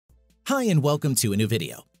Hi and welcome to a new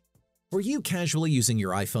video. Were you casually using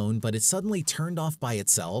your iPhone but it suddenly turned off by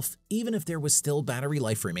itself even if there was still battery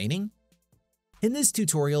life remaining? In this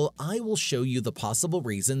tutorial, I will show you the possible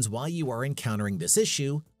reasons why you are encountering this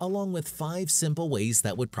issue along with 5 simple ways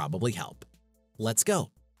that would probably help. Let's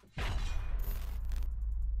go!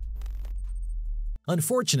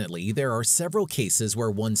 Unfortunately, there are several cases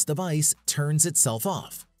where one's device turns itself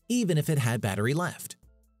off, even if it had battery left.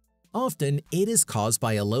 Often, it is caused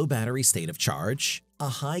by a low battery state of charge, a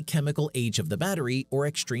high chemical age of the battery, or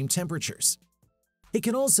extreme temperatures. It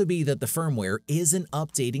can also be that the firmware isn't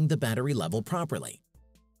updating the battery level properly.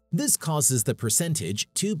 This causes the percentage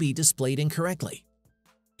to be displayed incorrectly.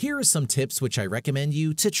 Here are some tips which I recommend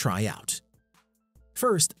you to try out.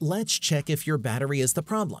 First, let's check if your battery is the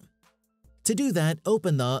problem. To do that,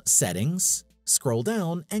 open the Settings, scroll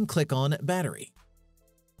down, and click on Battery.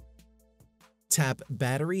 Tap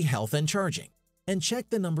Battery Health and Charging, and check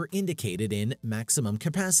the number indicated in Maximum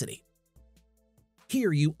Capacity.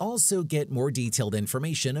 Here you also get more detailed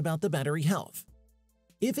information about the battery health.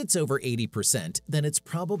 If it's over 80%, then it's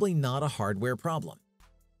probably not a hardware problem.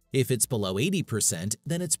 If it's below 80%,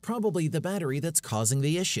 then it's probably the battery that's causing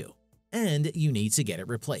the issue, and you need to get it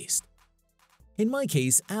replaced. In my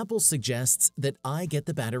case, Apple suggests that I get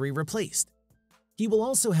the battery replaced. You will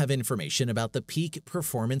also have information about the peak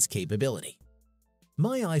performance capability.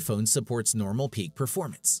 My iPhone supports normal peak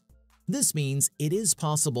performance. This means it is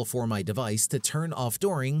possible for my device to turn off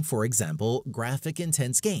during, for example,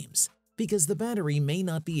 graphic-intense games, because the battery may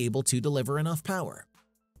not be able to deliver enough power.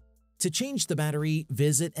 To change the battery,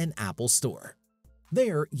 visit an Apple store.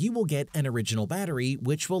 There, you will get an original battery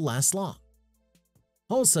which will last long.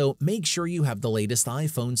 Also, make sure you have the latest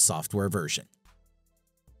iPhone software version.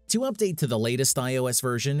 To update to the latest iOS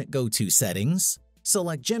version, go to Settings,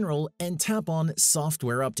 select General, and tap on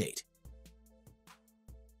Software Update.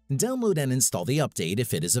 Download and install the update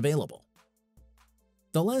if it is available.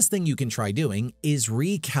 The last thing you can try doing is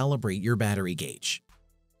recalibrate your battery gauge.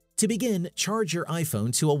 To begin, charge your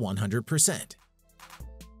iPhone to a 100%.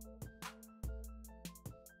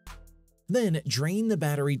 Then drain the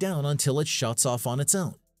battery down until it shuts off on its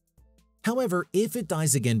own. However, if it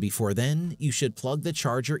dies again before then, you should plug the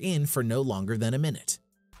charger in for no longer than a minute.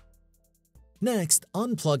 Next,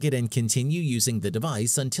 unplug it and continue using the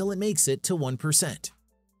device until it makes it to 1%.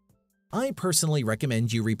 I personally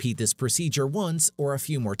recommend you repeat this procedure once or a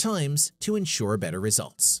few more times to ensure better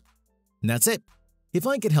results. That's it. If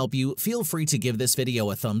I could help you, feel free to give this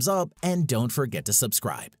video a thumbs up and don't forget to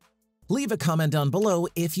subscribe. Leave a comment down below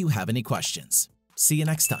if you have any questions. See you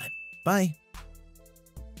next time. Bye.